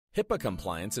HIPAA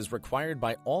compliance is required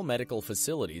by all medical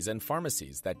facilities and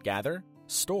pharmacies that gather,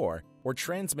 store, or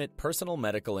transmit personal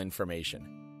medical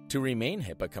information. To remain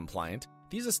HIPAA compliant,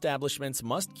 these establishments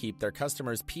must keep their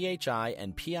customers' PHI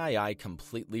and PII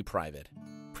completely private.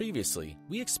 Previously,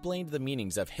 we explained the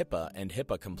meanings of HIPAA and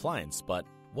HIPAA compliance, but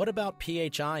what about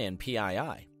PHI and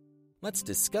PII? Let's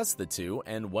discuss the two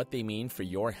and what they mean for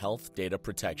your health data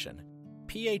protection.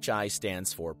 PHI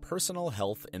stands for Personal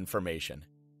Health Information.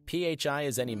 PHI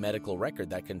is any medical record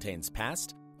that contains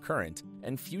past, current,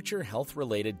 and future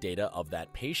health-related data of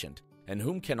that patient, and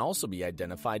whom can also be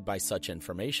identified by such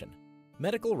information.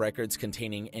 Medical records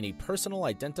containing any personal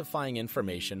identifying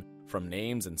information, from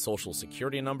names and social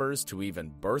security numbers to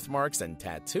even birthmarks and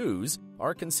tattoos,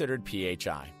 are considered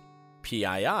PHI.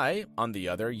 PII, on the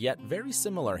other yet very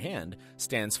similar hand,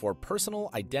 stands for Personal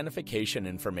Identification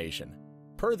Information.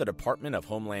 Per the Department of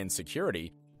Homeland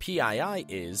Security, PII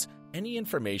is any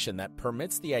information that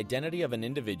permits the identity of an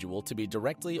individual to be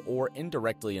directly or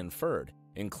indirectly inferred,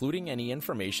 including any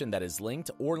information that is linked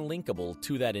or linkable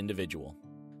to that individual.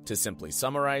 To simply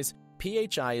summarize,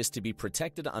 PHI is to be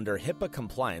protected under HIPAA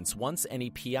compliance once any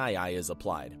PII is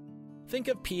applied. Think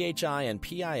of PHI and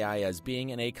PII as being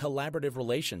in a collaborative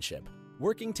relationship,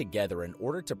 working together in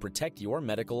order to protect your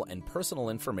medical and personal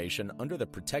information under the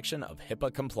protection of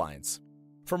HIPAA compliance.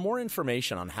 For more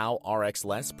information on how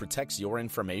RxLess protects your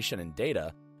information and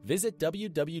data, visit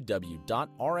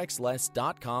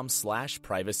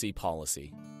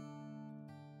www.rxless.com/privacypolicy.